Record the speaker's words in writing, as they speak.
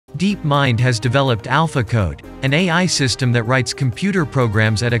Deepmind has developed AlphaCode, an AI system that writes computer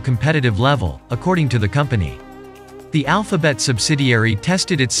programs at a competitive level, according to the company. The Alphabet subsidiary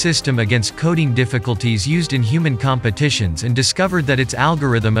tested its system against coding difficulties used in human competitions and discovered that its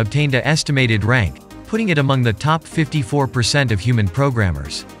algorithm obtained an estimated rank, putting it among the top 54% of human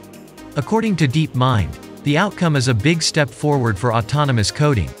programmers. According to Deepmind, the outcome is a big step forward for autonomous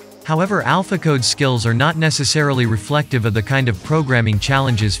coding. However, AlphaCode's skills are not necessarily reflective of the kind of programming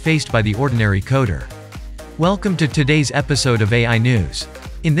challenges faced by the ordinary coder. Welcome to today's episode of AI News.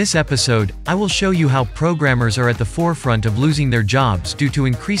 In this episode, I will show you how programmers are at the forefront of losing their jobs due to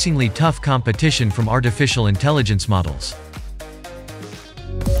increasingly tough competition from artificial intelligence models.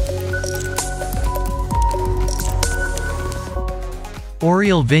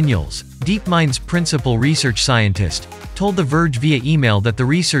 Oriol Vinyals, Deepmind's principal research scientist, told The Verge via email that the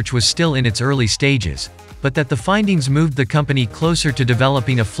research was still in its early stages, but that the findings moved the company closer to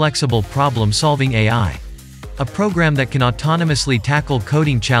developing a flexible problem-solving AI. A program that can autonomously tackle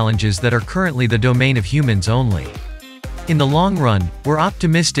coding challenges that are currently the domain of humans only. In the long run, we're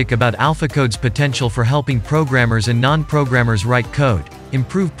optimistic about AlphaCode's potential for helping programmers and non-programmers write code,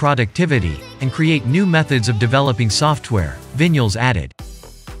 improve productivity, and create new methods of developing software, Vinyals added.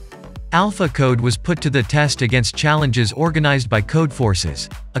 AlphaCode was put to the test against challenges organized by Codeforces,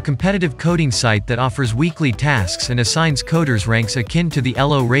 a competitive coding site that offers weekly tasks and assigns coders ranks akin to the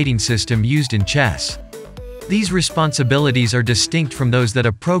ELO rating system used in chess. These responsibilities are distinct from those that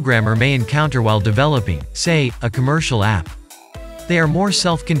a programmer may encounter while developing, say, a commercial app. They are more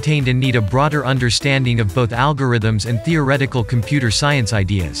self-contained and need a broader understanding of both algorithms and theoretical computer science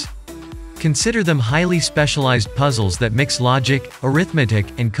ideas. Consider them highly specialized puzzles that mix logic, arithmetic,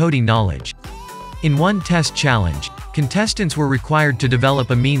 and coding knowledge. In one test challenge, contestants were required to develop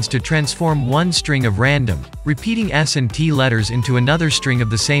a means to transform one string of random, repeating S and T letters into another string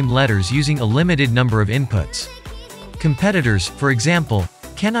of the same letters using a limited number of inputs. Competitors, for example,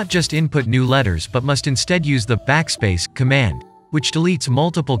 cannot just input new letters but must instead use the backspace command, which deletes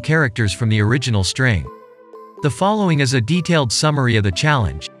multiple characters from the original string. The following is a detailed summary of the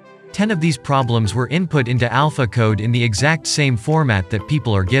challenge. 10 of these problems were input into AlphaCode in the exact same format that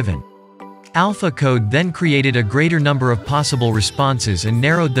people are given. AlphaCode then created a greater number of possible responses and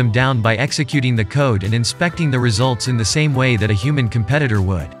narrowed them down by executing the code and inspecting the results in the same way that a human competitor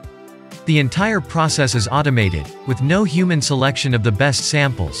would. The entire process is automated, with no human selection of the best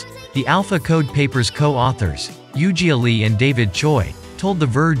samples, the AlphaCode paper's co-authors, Yujia Li and David Choi, told The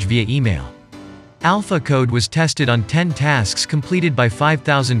Verge via email. AlphaCode was tested on 10 tasks completed by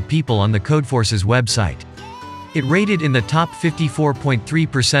 5,000 people on the Codeforces website. It rated in the top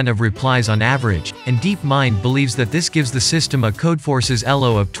 54.3% of replies on average, and Deepmind believes that this gives the system a Codeforces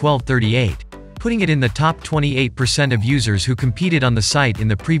ELO of 1238, putting it in the top 28% of users who competed on the site in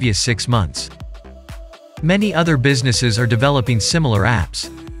the previous 6 months. Many other businesses are developing similar apps.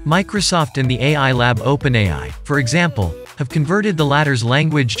 Microsoft and the AI lab OpenAI, for example, have converted the latter's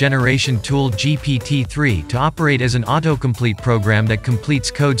language generation tool GPT-3 to operate as an autocomplete program that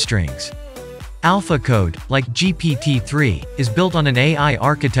completes code strings. AlphaCode, like GPT-3, is built on an AI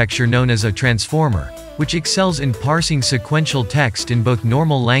architecture known as a transformer, which excels in parsing sequential text in both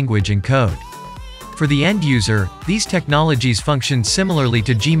normal language and code. For the end user, these technologies function similarly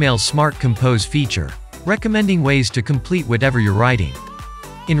to Gmail's Smart Compose feature, recommending ways to complete whatever you're writing.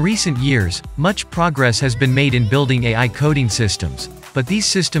 In recent years, much progress has been made in building AI coding systems, but these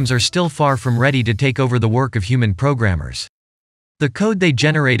systems are still far from ready to take over the work of human programmers. The code they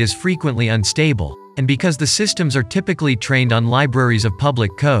generate is frequently unstable, and because the systems are typically trained on libraries of public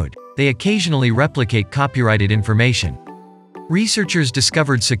code, they occasionally replicate copyrighted information. Researchers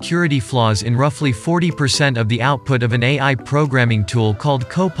discovered security flaws in roughly 40% of the output of an AI programming tool called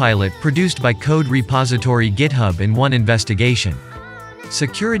Copilot produced by code repository GitHub in one investigation.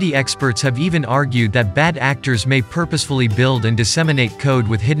 Security experts have even argued that bad actors may purposefully build and disseminate code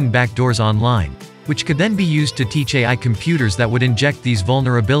with hidden backdoors online, which could then be used to teach AI computers that would inject these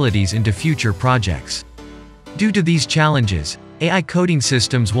vulnerabilities into future projects. Due to these challenges, AI coding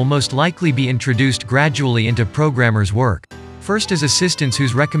systems will most likely be introduced gradually into programmers' work, first as assistants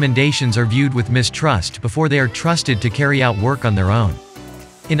whose recommendations are viewed with mistrust before they are trusted to carry out work on their own.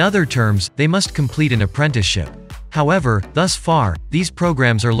 In other terms, they must complete an apprenticeship. However, thus far, these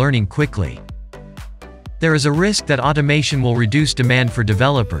programs are learning quickly. There is a risk that automation will reduce demand for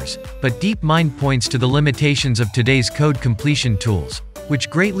developers, but Deepmind points to the limitations of today's code completion tools, which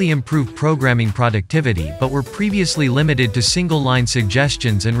greatly improve programming productivity but were previously limited to single-line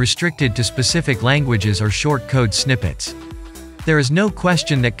suggestions and restricted to specific languages or short code snippets. There is no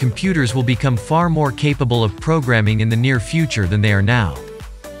question that computers will become far more capable of programming in the near future than they are now.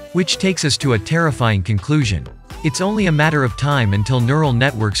 Which takes us to a terrifying conclusion. It's only a matter of time until neural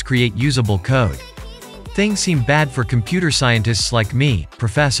networks create usable code. Things seem bad for computer scientists like me,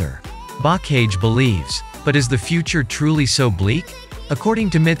 Professor Bocage believes. But is the future truly so bleak? According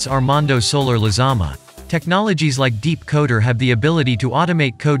to MIT's Armando Soler Lizama, technologies like DeepCoder have the ability to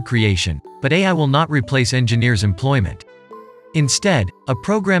automate code creation, but AI will not replace engineers' employment. Instead, a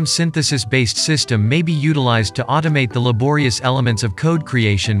program synthesis-based system may be utilized to automate the laborious elements of code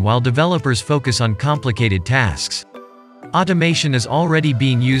creation while developers focus on complicated tasks. Automation is already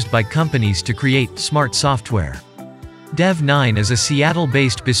being used by companies to create smart software. Dev9 is a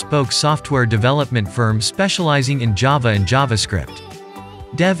Seattle-based bespoke software development firm specializing in Java and JavaScript.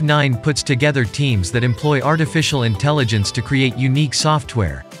 Dev9 puts together teams that employ artificial intelligence to create unique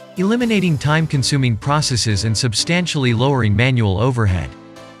software, eliminating time-consuming processes and substantially lowering manual overhead.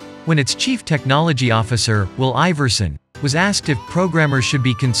 When its chief technology officer, Will Iverson, was asked if programmers should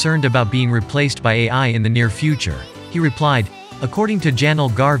be concerned about being replaced by AI in the near future, he replied, according to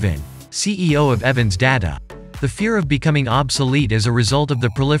Janil Garvin, CEO of Evans Data, the fear of becoming obsolete as a result of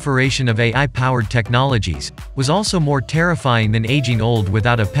the proliferation of AI-powered technologies was also more terrifying than aging old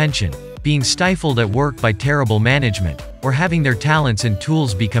without a pension, being stifled at work by terrible management, or having their talents and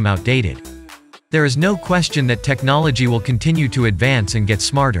tools become outdated. There is no question that technology will continue to advance and get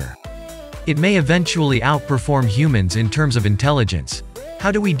smarter. It may eventually outperform humans in terms of intelligence.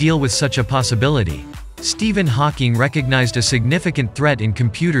 How do we deal with such a possibility? Stephen Hawking recognized a significant threat in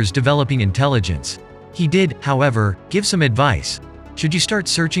computers developing intelligence. He did, however, give some advice. Should you start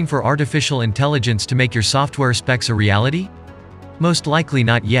searching for artificial intelligence to make your software specs a reality? Most likely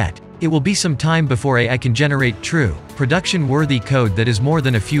not yet. It will be some time before AI can generate true, production-worthy code that is more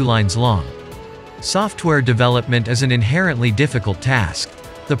than a few lines long. Software development is an inherently difficult task.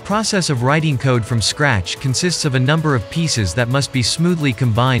 The process of writing code from scratch consists of a number of pieces that must be smoothly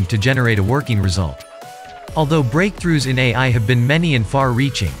combined to generate a working result. Although breakthroughs in AI have been many and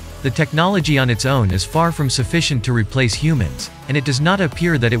far-reaching, the technology on its own is far from sufficient to replace humans, and it does not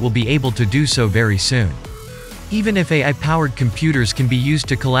appear that it will be able to do so very soon. Even if AI-powered computers can be used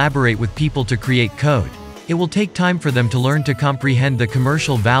to collaborate with people to create code, it will take time for them to learn to comprehend the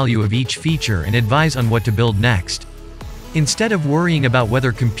commercial value of each feature and advise on what to build next. Instead of worrying about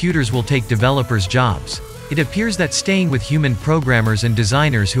whether computers will take developers' jobs, it appears that staying with human programmers and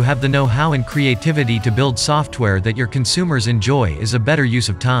designers who have the know-how and creativity to build software that your consumers enjoy is a better use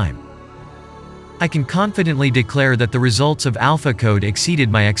of time. I can confidently declare that the results of AlphaCode exceeded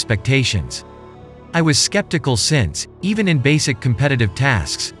my expectations. I was skeptical since, even in basic competitive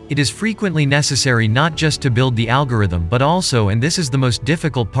tasks, it is frequently necessary not just to build the algorithm but also, and this is the most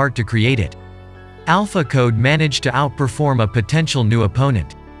difficult part, to create it. AlphaCode managed to outperform a potential new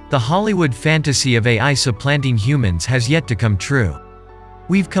opponent. The Hollywood fantasy of AI supplanting humans has yet to come true.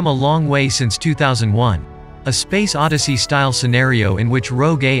 We've come a long way since 2001, a Space Odyssey-style scenario in which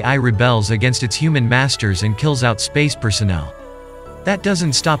rogue AI rebels against its human masters and kills out space personnel. That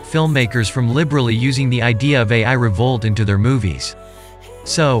doesn't stop filmmakers from liberally using the idea of AI revolt into their movies.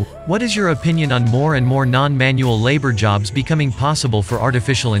 So, what is your opinion on more and more non-manual labor jobs becoming possible for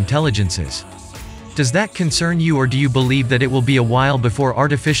artificial intelligences? Does that concern you, or do you believe that it will be a while before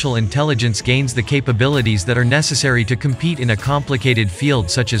artificial intelligence gains the capabilities that are necessary to compete in a complicated field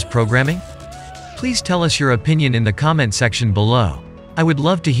such as programming? Please tell us your opinion in the comment section below. I would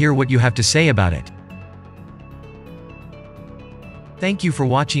love to hear what you have to say about it. Thank you for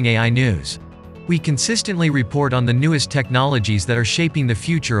watching AI News. We consistently report on the newest technologies that are shaping the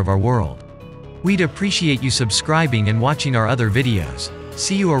future of our world. We'd appreciate you subscribing and watching our other videos.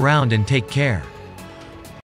 See you around and take care.